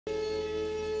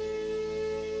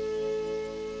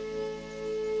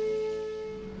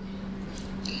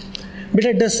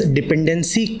But does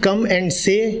dependency come and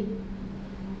say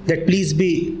that please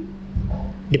be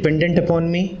dependent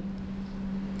upon me?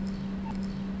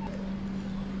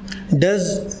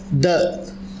 Does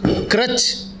the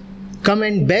crutch come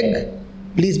and beg,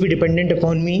 please be dependent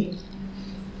upon me?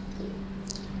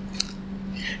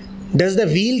 Does the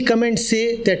wheel come and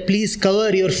say that please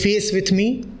cover your face with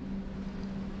me?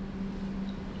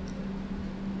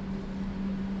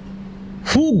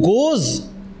 Who goes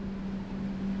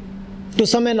to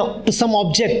some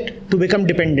object to become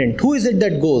dependent? Who is it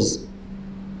that goes?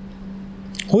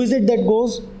 Who is it that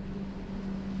goes?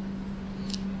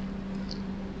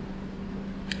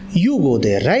 You go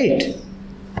there, right?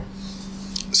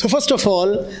 So first of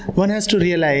all, one has to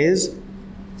realize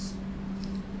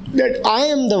that I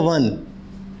am the one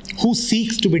who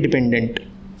seeks to be dependent.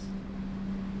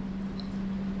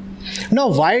 Now,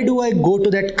 why do I go to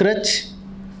that crutch?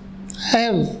 I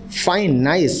have fine,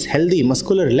 nice, healthy,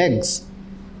 muscular legs.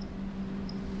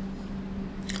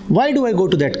 Why do I go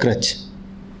to that crutch?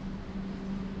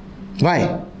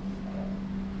 Why?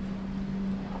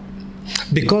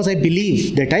 Because I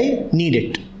believe that I need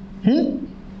it.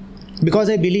 Because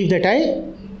I believe that I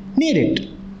need it.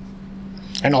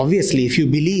 And obviously, if you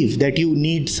believe that you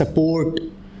need support,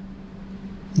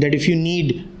 that if you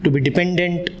need to be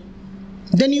dependent,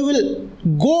 then you will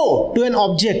go to an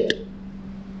object.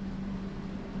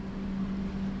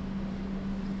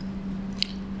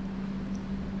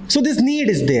 So this need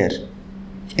is there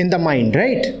in the mind,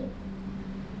 right?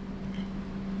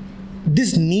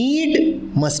 This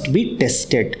need must be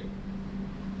tested.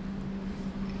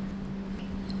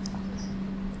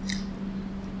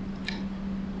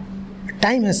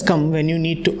 Time has come when you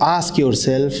need to ask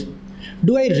yourself,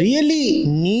 do I really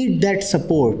need that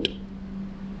support?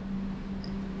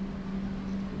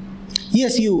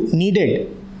 Yes, you needed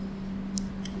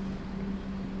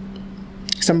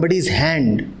somebody's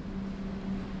hand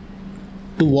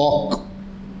to walk,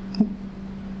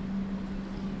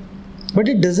 but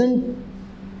it doesn't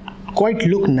quite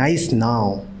look nice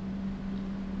now.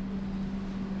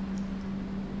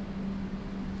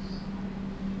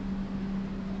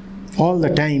 All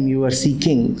the time you are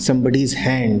seeking somebody's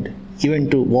hand, even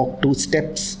to walk 2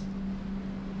 steps.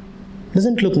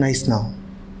 Doesn't look nice now.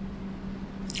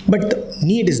 But the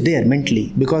need is there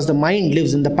mentally, because the mind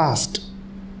lives in the past.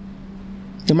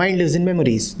 The mind lives in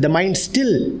memories. The mind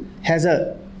still has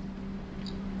a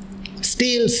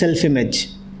stale self-image.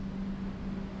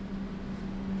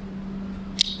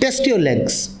 Test your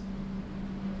legs.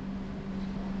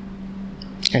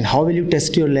 And how will you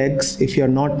test your legs if you are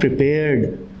not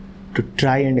prepared to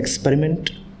try and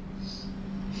experiment?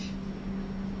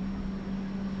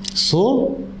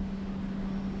 So,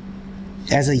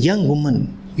 as a young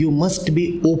woman, you must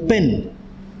be open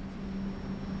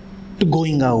to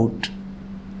going out,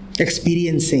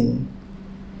 experiencing,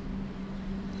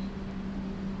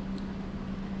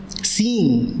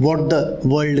 seeing what the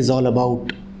world is all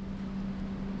about.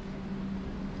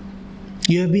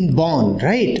 You have been born,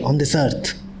 right, on this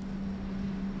earth.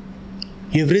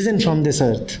 You have risen from this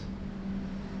earth.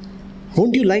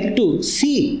 Won't you like to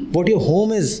see what your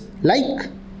home is like?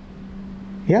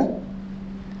 Yeah?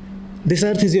 This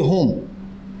earth is your home.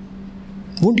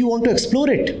 Won't you want to explore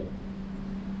it?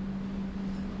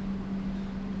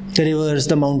 The rivers,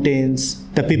 the mountains,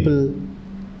 the people.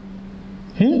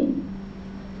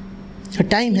 A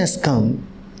time has come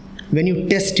when you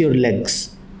test your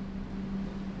legs.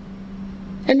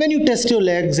 And when you test your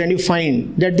legs and you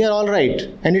find that they are all right,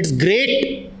 and it's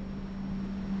great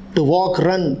to walk,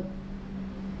 run,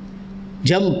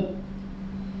 jump,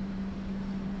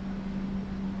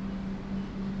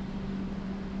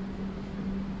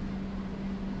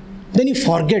 then you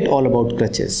forget all about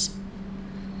crutches.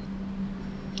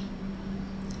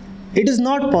 It is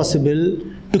not possible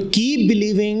to keep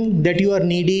believing that you are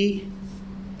needy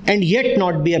and yet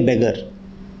not be a beggar.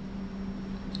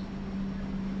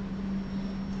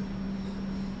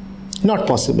 Not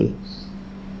possible.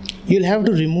 You'll have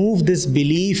to remove this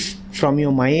belief from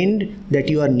your mind that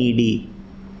you are needy.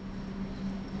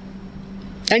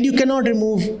 And you cannot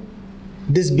remove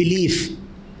this belief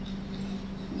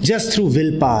just through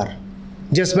willpower,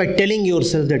 just by telling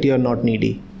yourself that you are not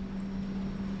needy.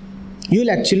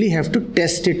 You'll actually have to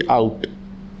test it out.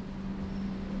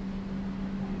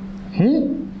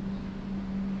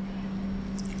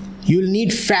 You'll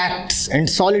need facts and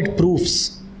solid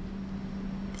proofs.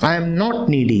 I am not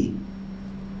needy.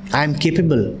 I am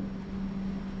capable.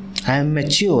 I am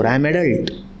mature. I am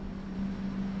adult.